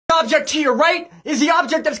object to your right is the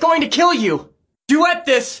object that's going to kill you. Duet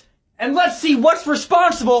this, and let's see what's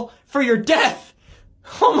responsible for your death.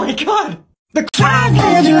 Oh my god. The can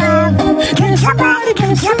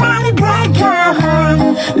somebody break your heart?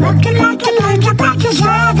 Looking like you learned your back is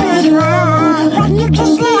every love. When you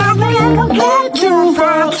kiss me, I know you don't get too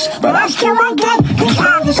fast, but I still won't get the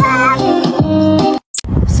satisfied.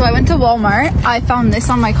 So I went to Walmart. I found this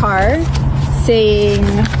on my car saying,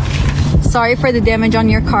 sorry for the damage on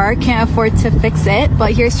your car, can't afford to fix it,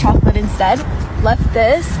 but here's chocolate instead. Left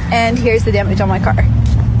this, and here's the damage on my car.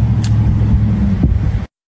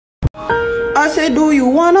 I said, do you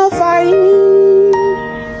wanna fight me?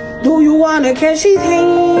 Do you wanna catch these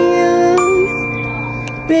hands?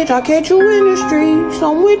 Bitch, I'll catch you in the streets,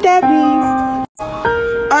 I'm with that beef.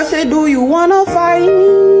 I said, do you wanna fight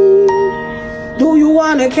me? Do you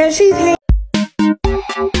wanna catch these hands?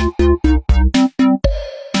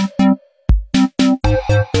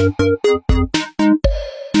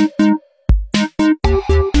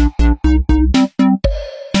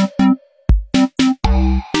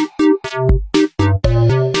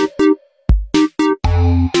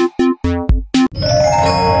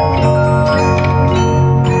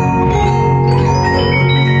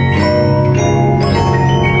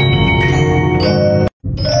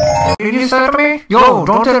 Did you serve me? Yo,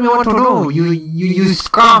 don't tell me what to do. You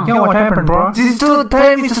scum. Yo, what happened, bro? This dude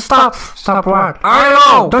telling me to stop. Stop what? I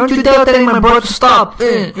know. Don't you dare telling my bro to stop.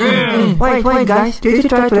 Wait, guys. Did you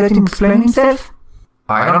try to let him explain himself?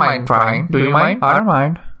 I don't mind trying. Do you mind? I don't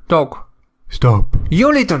mind. Talk. Stop.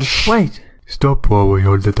 You little wait. Stop worrying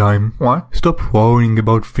all the time. What? Stop worrying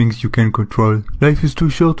about things you can control. Life is too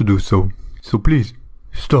short to do so. So please,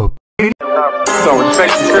 stop. Don't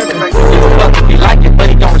respect the scripting. Fuck if you like it, but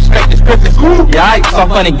he don't respect the scripting. Yeah, I saw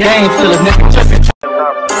funny games till his nigga tripping.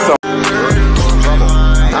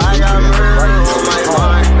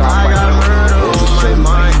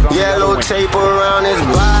 Yellow tape around his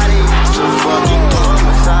body.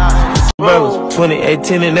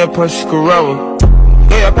 2018 in that Porsche Carrera.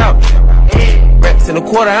 Yeah, pouch. Racks in a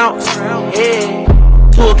quarter ounce.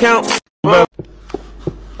 2 accounts.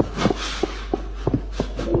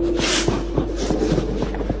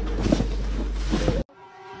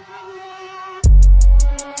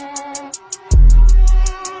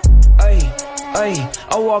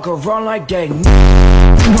 I walk around like that.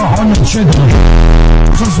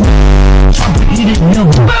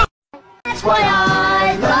 That's what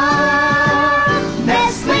I love.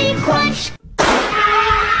 Nestle Crunch.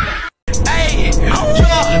 Hey,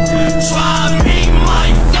 try me, my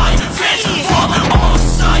flight. Fish from all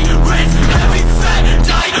sides. Heavy fat,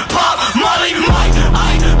 diet, pop, Molly, Mike.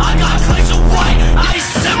 I got clicks of white. Ice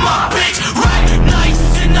in my bitch. Right, nice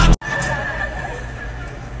in the.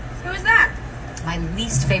 Who is that? My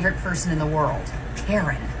least favorite person in the world,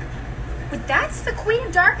 Karen. But that's the Queen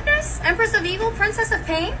of Darkness? Empress of Evil? Princess of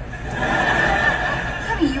Pain?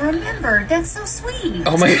 Honey, you remembered. That's so sweet.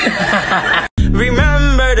 Oh my god.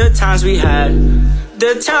 Remember the times we had,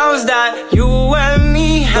 the times that you and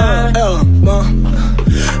me had.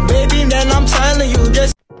 Baby, then I'm telling you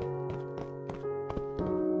just.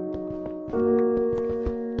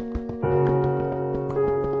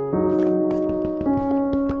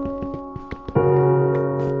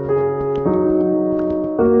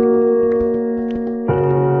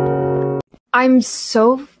 I'm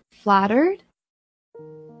so flattered.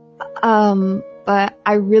 But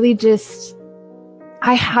I really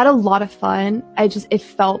I had a lot of fun. It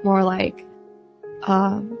felt more like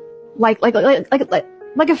a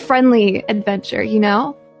friendly adventure, you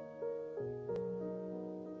know?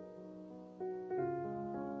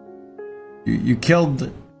 You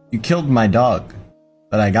killed my dog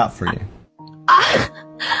that I got for you.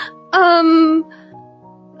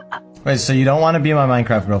 Wait, so you don't want to be my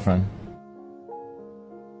Minecraft girlfriend?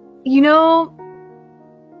 You know,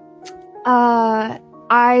 I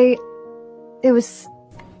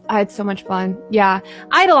had so much fun. Yeah,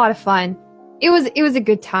 I had a lot of fun. It was a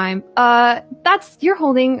good time. You're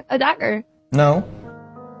holding a dagger. No.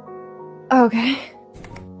 Okay.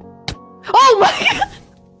 Oh my god!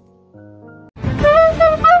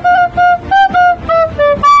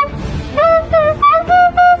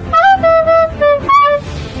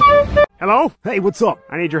 Hello? Hey, what's up?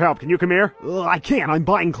 I need your help. Can you come here? I can't. I'm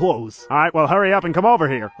buying clothes. Alright, well, hurry up and come over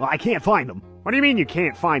here. I can't find them. What do you mean you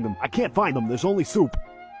can't find them? I can't find them. There's only soup.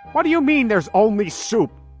 What do you mean there's only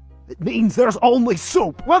soup? It means there's only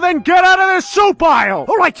soup. Well, then get out of this soup aisle!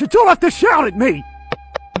 Alright, you don't have to shout at me!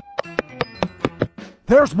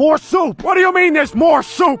 There's more soup! What do you mean there's more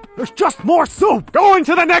soup? There's just more soup! Go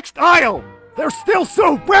into the next aisle! There's still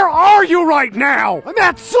soup! Where are you right now? I'm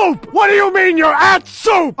at soup! What do you mean you're at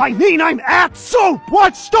soup? I mean I'm at soup!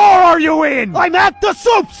 What store are you in? I'm at the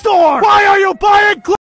soup store! Why are you buying